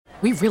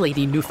We really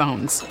need new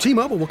phones.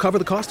 T-Mobile will cover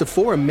the cost of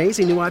 4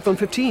 amazing new iPhone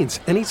 15s,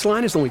 and each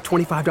line is only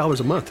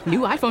 $25 a month. New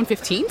iPhone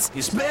 15s?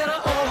 It's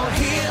better over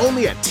here.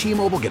 Only at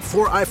T-Mobile, get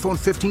 4 iPhone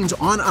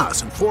 15s on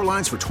us and 4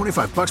 lines for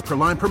 $25 per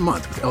line per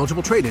month with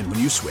eligible trade-in when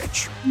you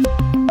switch.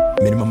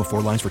 Minimum of 4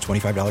 lines for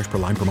 $25 per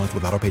line per month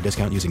with autopay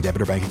discount using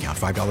debit or bank account.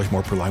 $5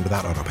 more per line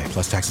without autopay,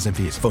 plus taxes and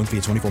fees. Phone fee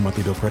at 24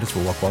 monthly bill credits for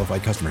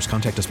well-qualified customers.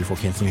 Contact us before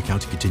canceling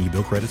account to continue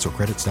bill credits or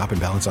credit stop and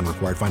balance on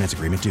required finance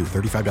agreement due.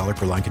 $35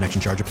 per line connection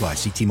charge applies.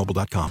 See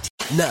T-Mobile.com.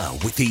 Now,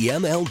 with the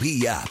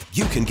MLB app,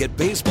 you can get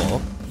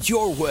baseball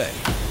your way.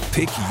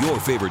 Pick your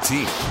favorite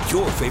team,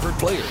 your favorite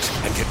players,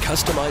 and get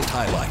customized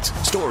highlights,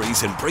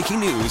 stories, and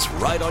breaking news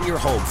right on your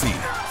home feed.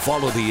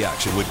 Follow the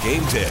action with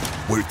Game Day,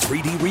 where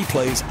 3D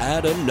replays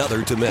add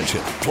another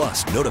dimension.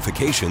 Plus,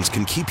 notifications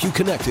can keep you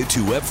connected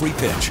to every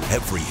pitch,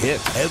 every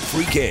hit,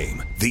 every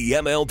game. The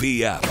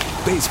MLB app.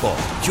 Baseball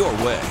your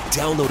way.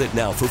 Download it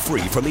now for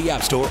free from the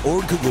App Store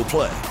or Google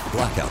Play.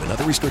 Blackout and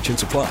other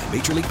restrictions apply.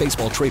 Major League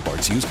Baseball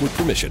trademarks used with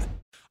permission.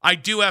 I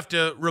do have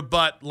to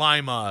rebut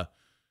Lima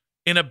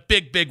in a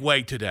big, big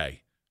way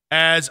today,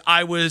 as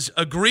I was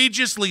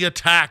egregiously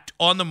attacked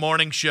on the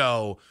morning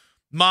show.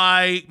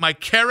 My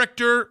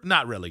character,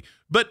 not really,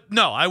 but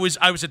no, I was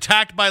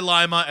attacked by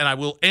Lima, and I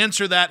will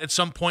answer that at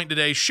some point in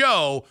today's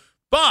show.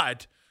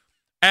 But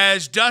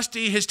as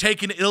Dusty has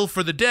taken ill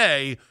for the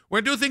day,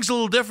 we're going to do things a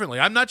little differently.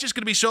 I'm not just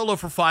going to be solo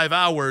for 5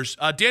 hours.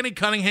 Danny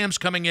Cunningham's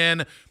coming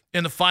in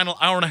the final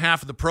hour and a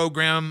half of the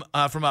program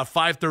from about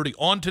 5:30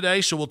 on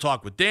today, so we'll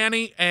talk with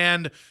Danny.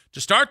 And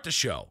to start the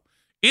show,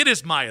 it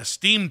is my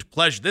esteemed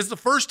pleasure. This is the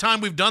first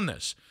time we've done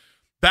this.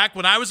 Back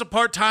when I was a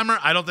part-timer,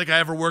 I don't think I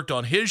ever worked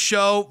on his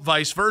show,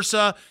 vice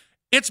versa.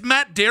 It's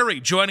Matt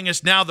Dery joining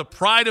us now, the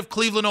pride of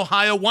Cleveland,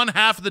 Ohio, one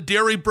half of the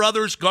Dery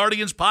Brothers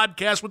Guardians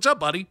podcast. What's up,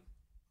 buddy?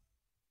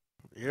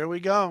 Here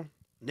we go.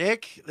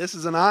 Nick, this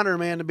is an honor,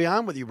 man, to be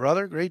on with you,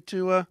 brother. Great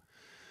to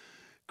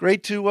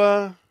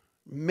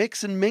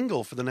mix and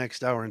mingle for the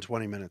next hour and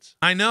 20 minutes.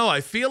 I know. I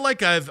feel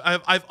like I've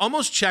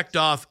almost checked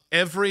off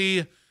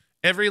every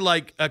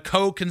like a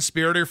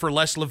co-conspirator for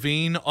Les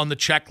Levine on the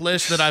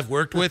checklist that I've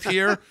worked with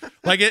here.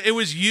 Like it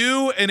was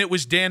you and it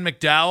was Dan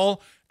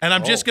McDowell. And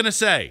I'm just going to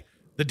say,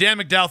 the Dan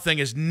McDowell thing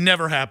is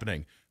never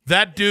happening.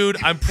 That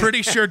dude, I'm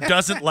pretty sure,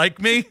 doesn't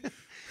like me.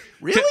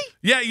 Really?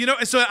 Yeah,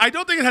 so I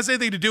don't think it has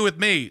anything to do with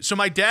me. So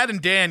my dad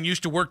and Dan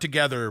used to work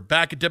together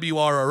back at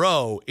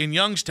WRRO in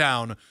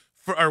Youngstown,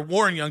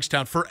 Warren,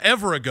 Youngstown,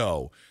 forever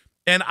ago.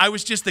 And I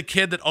was just the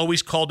kid that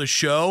always called a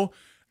show.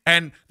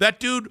 And that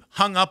dude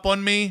hung up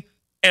on me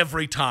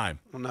every time.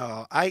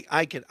 No,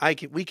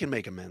 we can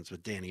make amends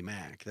with Danny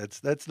Mac.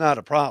 That's not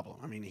a problem.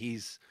 I mean,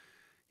 he's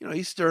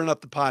stirring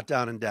up the pot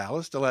down in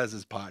Dallas, still has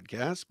his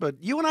podcast, but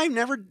you and I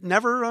never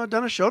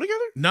done a show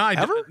together? No,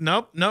 ever?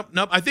 Nope.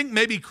 I think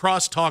maybe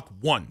crosstalk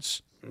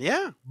once.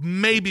 Yeah.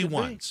 Maybe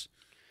once.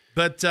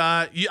 But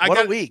a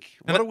week.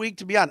 What a week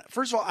to be on.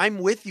 First of all, I'm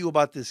with you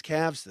about this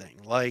Cavs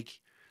thing. Like,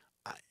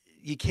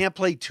 you can't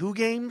play 2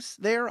 games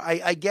there.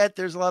 I get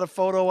there's a lot of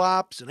photo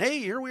ops and, hey,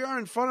 here we are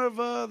in front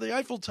of the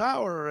Eiffel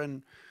Tower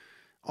and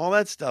all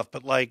that stuff.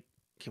 But, like,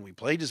 can we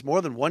play just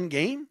more than 1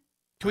 game?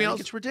 I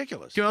think it's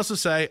ridiculous. Can we also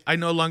say I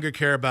no longer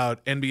care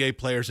about NBA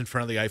players in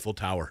front of the Eiffel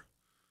Tower?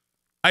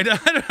 I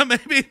don't know.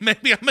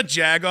 Maybe I'm a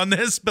jag on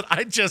this, but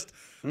I just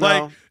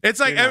it's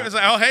like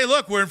oh, hey,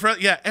 look, we're in front.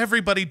 Yeah,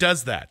 everybody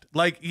does that.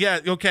 Like, yeah,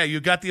 okay, you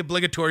got the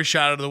obligatory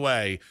shot out of the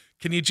way.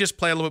 Can you just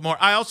play a little bit more?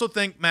 I also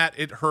think, Matt,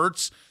 it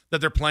hurts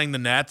that they're playing the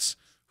Nets,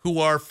 who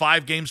are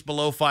 5 games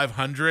below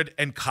 500,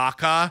 and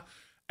Kaka,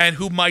 and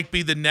who might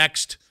be the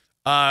next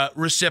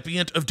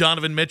recipient of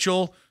Donovan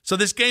Mitchell. So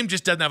this game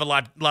just doesn't have a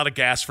lot of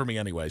gas for me,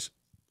 anyways.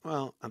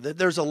 Well,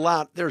 there's a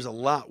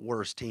lot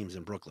worse teams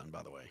in Brooklyn,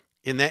 by the way.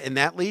 In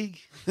that league,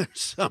 there's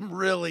some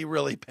really,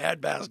 really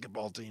bad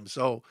basketball teams.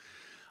 So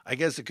I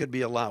guess it could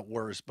be a lot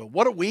worse. But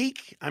what a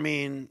week! I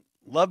mean,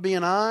 love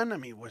being on. I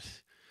mean,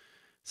 with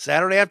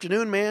Saturday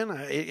afternoon, man,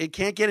 it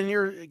can't get in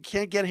here. It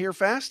can't get here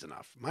fast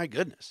enough. My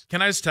goodness.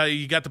 Can I just tell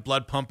you got the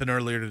blood pumping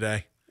earlier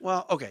today?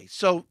 Well, okay.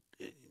 So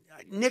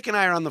Nick and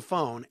I are on the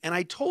phone, and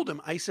I told him,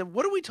 I said,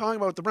 "What are we talking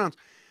about with the Browns?"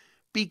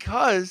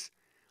 Because,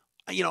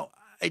 I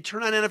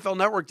turned on NFL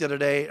Network the other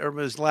day, or it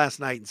was last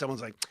night, and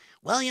someone's like,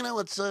 well,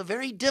 it's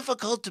very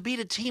difficult to beat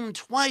a team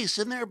twice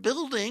in their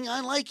building.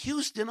 I like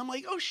Houston. I'm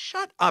like, oh,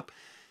 shut up.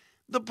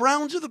 The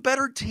Browns are the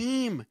better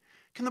team.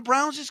 Can the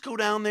Browns just go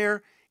down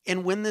there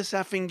and win this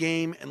effing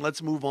game and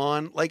let's move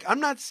on? Like, I'm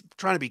not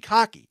trying to be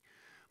cocky,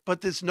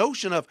 but this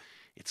notion of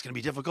it's going to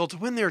be difficult to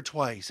win there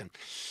twice, and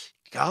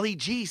golly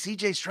gee,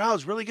 C.J.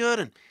 Stroud's really good,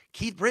 and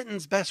Keith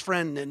Britton's best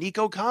friend,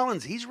 Nico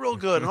Collins, he's real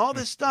good, and all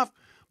this stuff.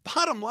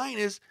 Bottom line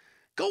is,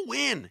 go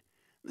win.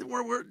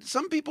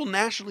 Some people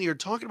nationally are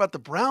talking about the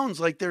Browns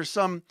like there's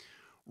some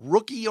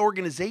rookie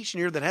organization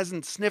here that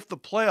hasn't sniffed the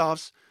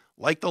playoffs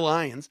like the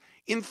Lions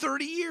in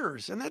 30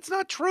 years. And that's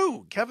not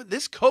true. Kevin,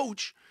 this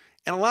coach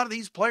and a lot of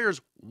these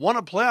players won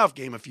a playoff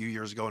game a few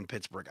years ago in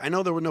Pittsburgh. I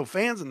know there were no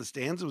fans in the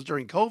stands. It was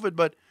during COVID,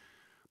 but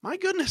my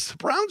goodness, the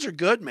Browns are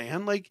good,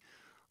 man. Like,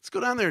 Let's go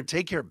down there and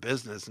take care of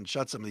business and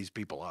shut some of these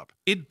people up.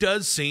 It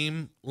does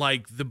seem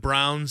like the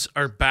Browns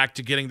are back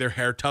to getting their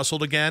hair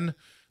tousled again.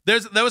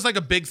 That was like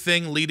a big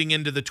thing leading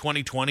into the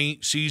 2020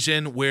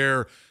 season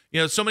where,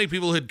 so many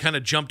people had kind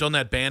of jumped on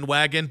that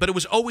bandwagon, but it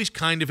was always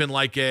kind of in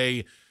like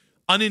a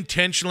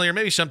unintentionally or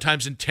maybe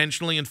sometimes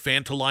intentionally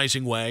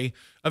infantilizing way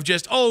of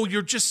just,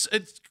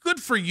 it's good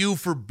for you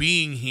for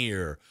being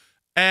here.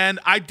 And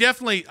I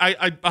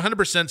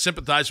 100%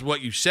 sympathize with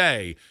what you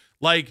say.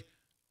 Like,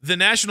 the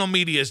national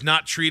media is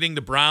not treating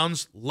the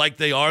Browns like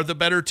they are the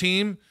better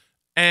team.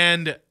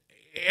 And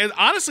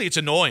honestly, it's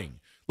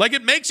annoying. Like,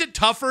 it makes it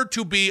tougher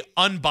to be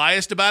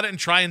unbiased about it and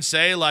try and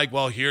say, like,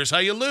 well, here's how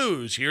you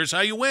lose. Here's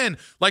how you win.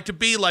 Like, to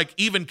be, like,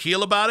 even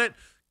keel about it.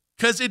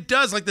 Because it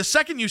does. Like, the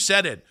second you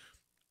said it,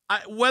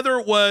 whether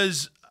it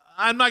was,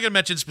 I'm not going to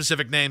mention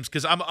specific names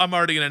because I'm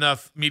already in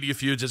enough media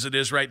feuds as it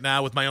is right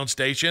now with my own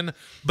station.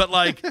 But,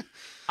 like,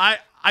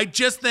 I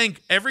just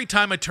think every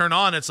time I turn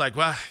on, it's like,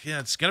 well, yeah,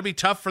 it's going to be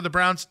tough for the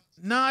Browns.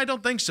 No, I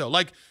don't think so.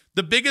 Like,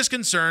 the biggest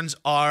concerns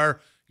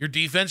are your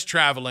defense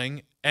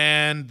traveling,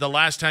 and the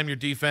last time your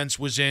defense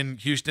was in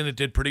Houston, it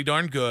did pretty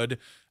darn good.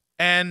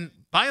 And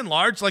by and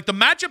large, like, the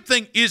matchup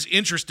thing is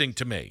interesting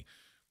to me.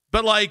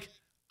 But, like,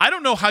 I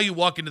don't know how you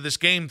walk into this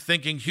game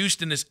thinking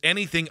Houston is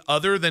anything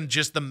other than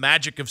just the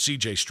magic of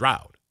C.J.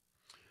 Stroud.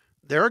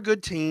 They're a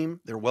good team.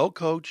 They're well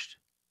coached.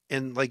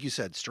 And like you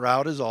said,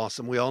 Stroud is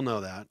awesome. We all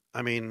know that.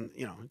 I mean,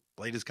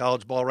 played his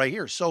college ball right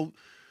here. So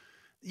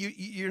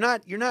you're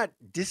not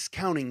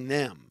discounting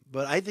them.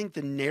 But I think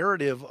the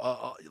narrative,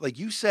 like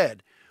you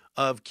said,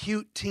 of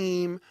cute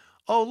team.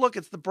 Oh, look,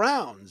 it's the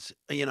Browns.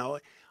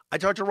 I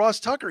talked to Ross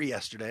Tucker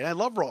yesterday. I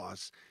love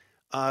Ross.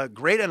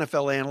 Great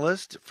NFL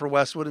analyst for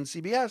Westwood and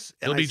CBS.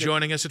 And He'll be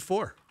joining us at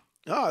 4.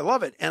 Oh, I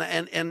love it. And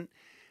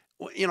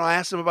I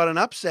asked him about an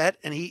upset,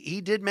 and he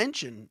did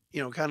mention,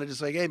 kind of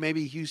just like, hey,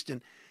 maybe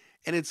Houston.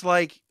 And it's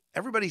like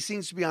everybody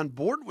seems to be on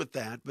board with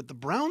that, but the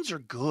Browns are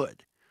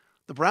good.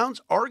 The Browns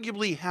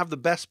arguably have the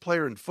best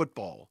player in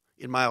football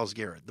in Myles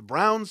Garrett. The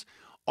Browns'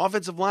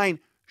 offensive line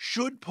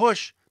should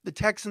push the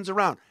Texans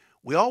around.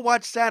 We all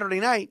watched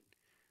Saturday night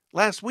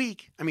last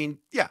week. I mean,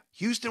 yeah,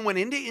 Houston went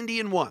into Indy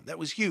and won. That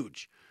was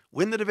huge.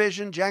 Win the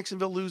division,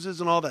 Jacksonville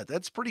loses and all that.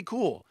 That's pretty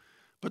cool.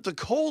 But the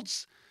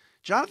Colts,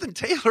 Jonathan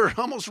Taylor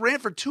almost ran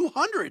for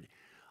 200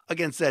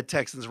 against that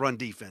Texans run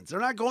defense. They're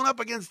not going up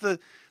against the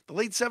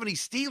late 70s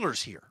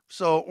Steelers here,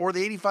 or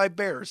the 85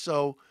 Bears.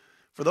 So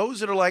for those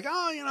that are like,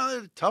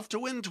 they're tough to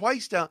win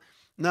twice down.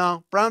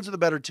 No, Browns are the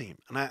better team.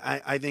 And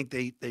I think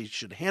they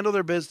should handle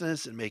their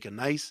business and make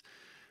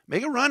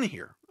a run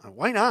here.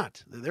 Why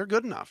not? They're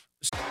good enough.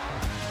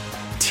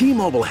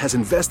 T-Mobile has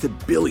invested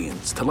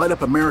billions to light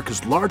up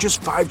America's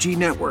largest 5G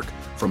network,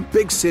 from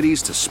big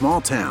cities to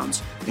small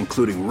towns,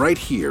 including right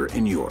here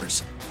in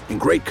yours. And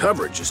great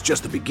coverage is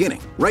just the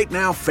beginning. Right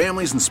now,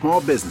 families and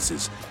small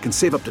businesses can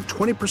save up to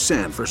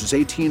 20% versus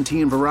AT&T and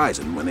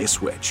Verizon when they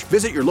switch.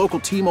 Visit your local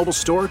T-Mobile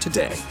store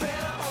today.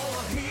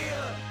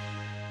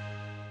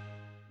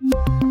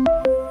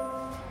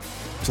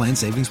 Plan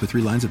savings with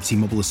 3 lines of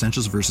T-Mobile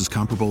Essentials versus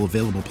comparable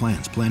available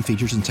plans. Plan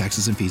features and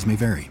taxes and fees may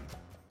vary.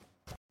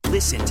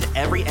 Listen to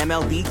every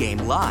MLB game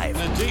live.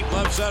 In the deep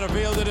left center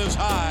field, it is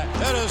high,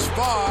 it is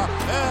far,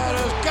 it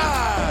is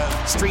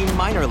gone. Stream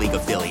minor league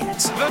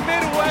affiliates. The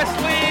Midwest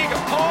League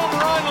home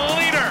run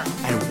leader.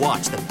 And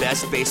watch the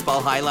best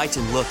baseball highlights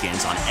and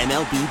look-ins on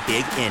MLB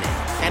Big Inning.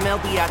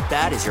 MLB At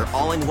Bat is your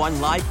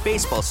all-in-one live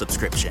baseball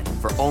subscription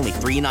for only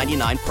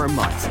 $3.99 per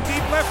month.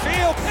 Deep left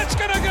field, it's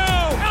gonna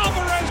go.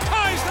 Alvarez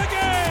ties the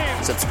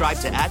game. Subscribe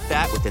to At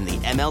Bat within the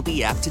MLB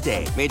app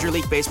today. Major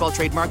League Baseball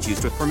trademarks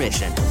used with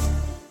permission.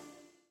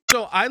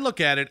 So I look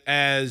at it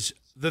as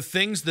the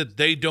things that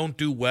they don't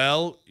do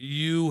well,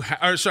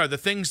 the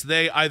things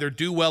they either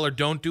do well or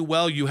don't do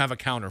well, you have a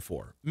counter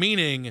for.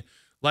 Meaning,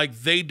 like,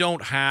 they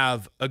don't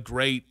have a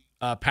great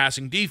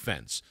passing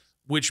defense,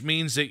 which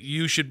means that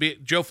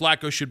Joe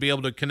Flacco should be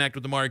able to connect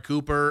with Amari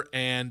Cooper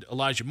and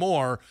Elijah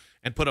Moore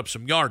and put up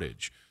some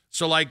yardage.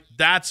 So, like,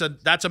 that's a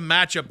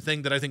matchup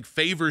thing that I think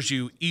favors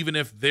you, even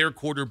if their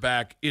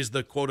quarterback is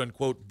the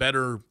quote-unquote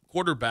better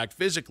quarterback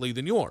physically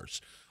than yours.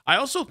 I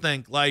also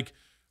think, like,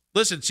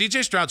 listen,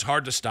 C.J. Stroud's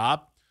hard to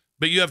stop,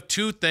 but you have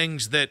 2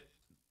 things that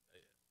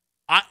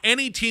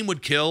any team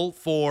would kill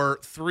for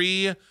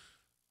 3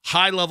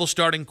 high-level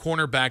starting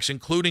cornerbacks,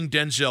 including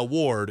Denzel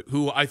Ward,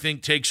 who I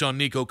think takes on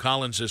Nico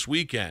Collins this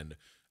weekend,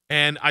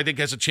 and I think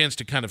has a chance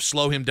to kind of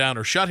slow him down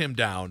or shut him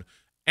down.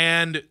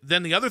 And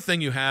then the other thing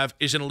you have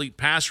is an elite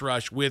pass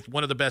rush with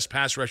one of the best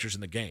pass rushers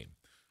in the game.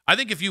 I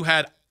think if you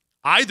had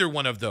either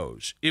one of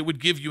those, it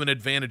would give you an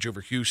advantage over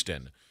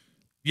Houston.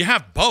 You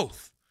have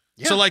both.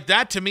 Yeah. So, like,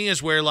 that to me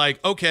is where,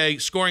 like, okay,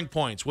 scoring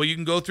points. Well, you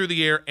can go through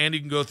the air and you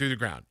can go through the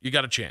ground. You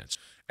got a chance.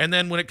 And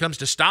then when it comes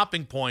to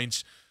stopping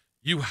points,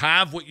 you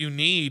have what you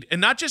need.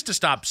 And not just to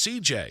stop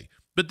CJ,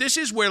 but this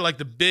is where, like,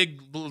 the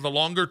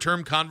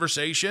longer-term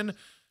conversation,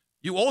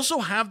 you also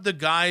have the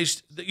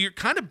guys that you're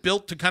kind of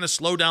built to kind of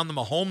slow down the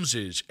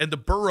Mahomeses and the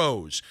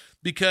Burrows,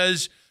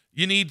 because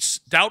you need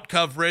stout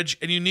coverage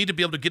and you need to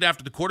be able to get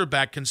after the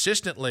quarterback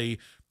consistently.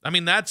 I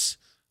mean, that's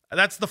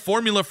That's the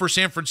formula for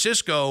San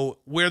Francisco,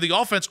 where the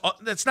offense,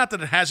 that's not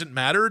that it hasn't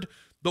mattered,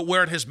 but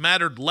where it has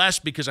mattered less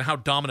because of how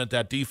dominant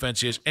that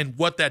defense is and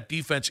what that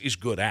defense is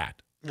good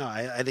at. No,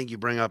 I think you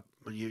bring up,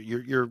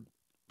 you're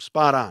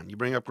spot on. You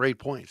bring up great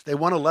points. They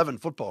won 11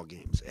 football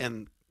games,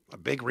 and a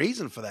big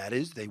reason for that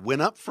is they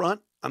win up front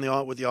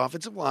with the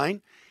offensive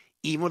line,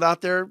 even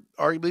without their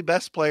arguably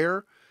best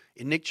player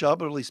in Nick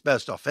Chubb, or at least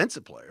best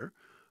offensive player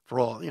for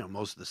all,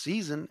 most of the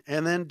season.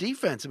 And then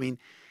defense. I mean,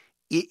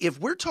 if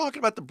we're talking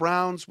about the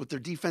Browns with their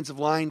defensive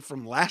line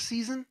from last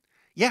season,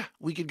 yeah,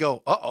 we could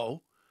go,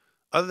 uh-oh.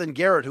 Other than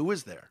Garrett, who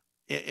is there?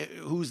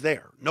 Who's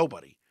there?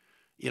 Nobody.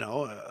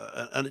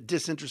 A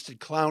disinterested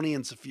Clowney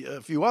and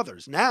a few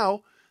others.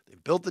 Now,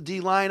 they've built the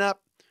D-line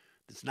up.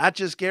 It's not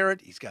just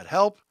Garrett. He's got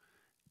help.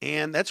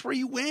 And that's where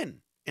you win.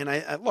 And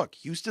I look,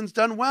 Houston's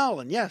done well.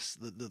 And yes,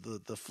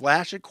 the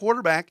flash at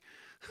quarterback,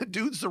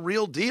 dude's the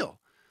real deal.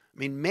 I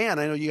mean, man,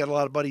 I know you got a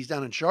lot of buddies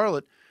down in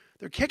Charlotte.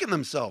 They're kicking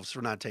themselves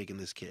for not taking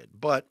this kid.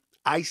 But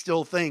I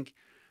still think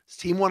this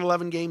team won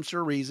 11 games for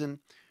a reason.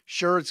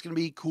 Sure, it's going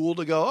to be cool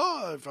to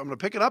go, if I'm going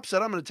to pick an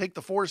upset, I'm going to take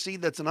the 4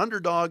 seed that's an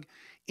underdog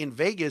in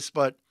Vegas.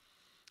 But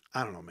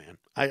I don't know, man.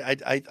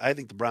 I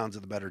think the Browns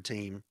are the better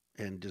team,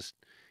 and just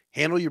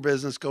handle your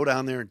business, go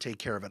down there and take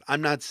care of it.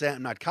 I'm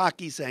not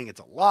cocky saying it's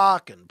a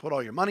lock and put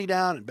all your money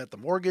down and bet the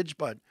mortgage,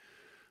 but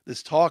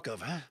this talk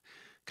of,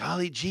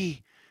 golly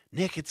gee,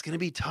 Nick, it's going to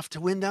be tough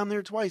to win down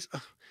there twice.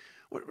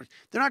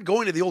 They're not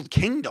going to the old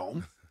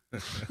Kingdom,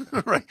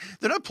 right?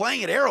 They're not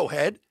playing at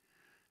Arrowhead.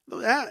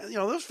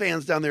 Those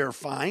fans down there are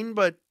fine,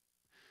 but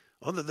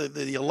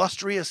the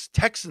illustrious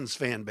Texans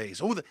fan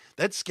base,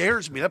 that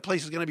scares me. That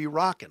place is going to be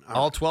rocking.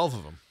 All 12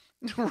 of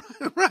them.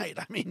 Right.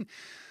 I mean,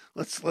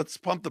 let's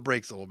pump the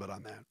brakes a little bit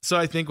on that. So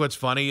I think what's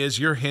funny is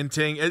you're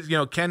hinting,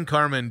 Ken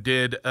Carman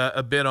did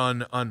a bit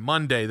on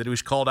Monday that he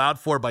was called out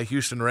for by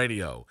Houston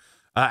radio,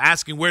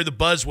 asking where the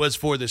buzz was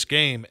for this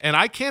game. And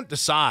I can't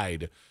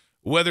decide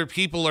whether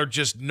people are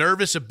just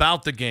nervous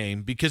about the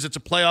game because it's a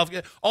playoff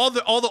game. All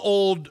the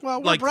old we're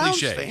Browns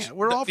cliches. Fan.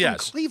 We're all from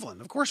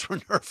Cleveland. Of course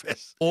we're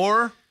nervous.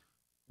 Or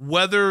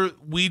whether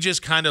we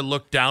just kind of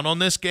look down on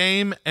this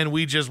game and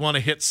we just want to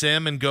hit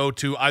sim and go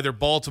to either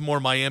Baltimore,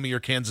 Miami,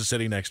 or Kansas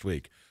City next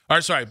week.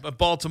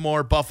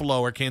 Baltimore, Buffalo,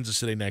 or Kansas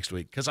City next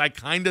week. Because I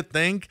kind of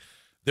think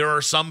there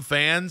are some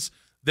fans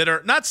that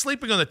are not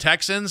sleeping on the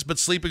Texans, but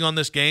sleeping on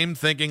this game,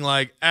 thinking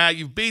like,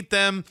 you've beat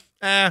them.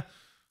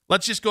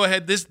 Let's just go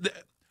ahead.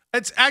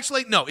 It's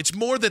actually, no, it's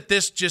more that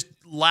this just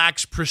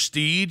lacks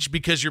prestige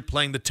because you're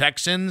playing the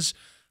Texans,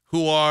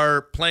 who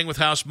are playing with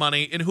house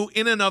money and who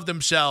in and of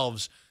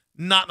themselves,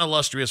 not an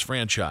illustrious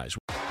franchise.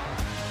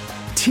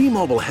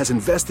 T-Mobile has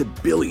invested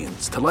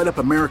billions to light up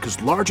America's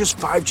largest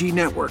 5G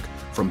network,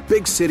 from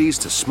big cities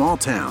to small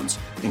towns,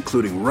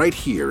 including right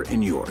here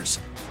in yours.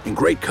 And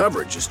great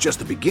coverage is just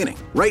the beginning.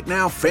 Right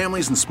now,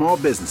 families and small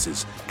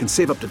businesses can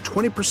save up to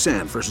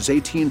 20% versus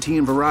AT&T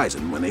and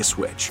Verizon when they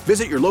switch.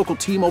 Visit your local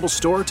T-Mobile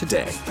store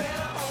today.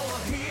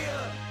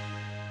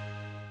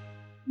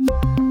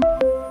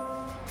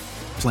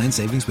 Plan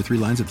savings with 3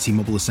 lines of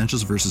T-Mobile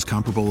Essentials versus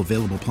comparable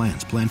available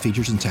plans. Plan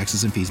features and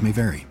taxes and fees may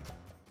vary.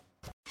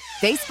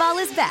 Baseball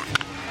is back,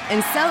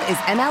 and so is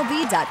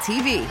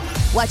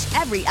MLB.tv.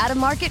 Watch every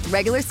out-of-market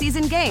regular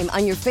season game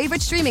on your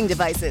favorite streaming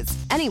devices,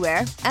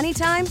 anywhere,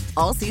 anytime,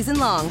 all season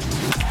long.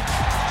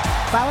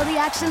 Follow the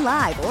action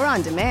live or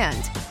on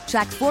demand.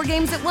 Track 4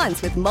 games at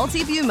once with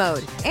multi-view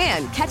mode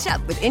and catch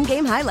up with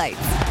in-game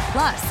highlights.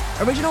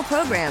 Plus, original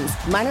programs,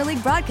 minor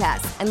league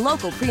broadcasts, and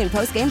local pre- and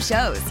post-game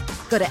shows.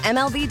 Go to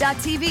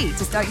MLB.tv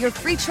to start your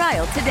free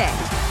trial today.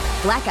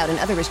 Blackout and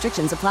other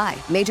restrictions apply.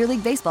 Major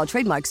League Baseball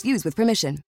trademarks used with permission.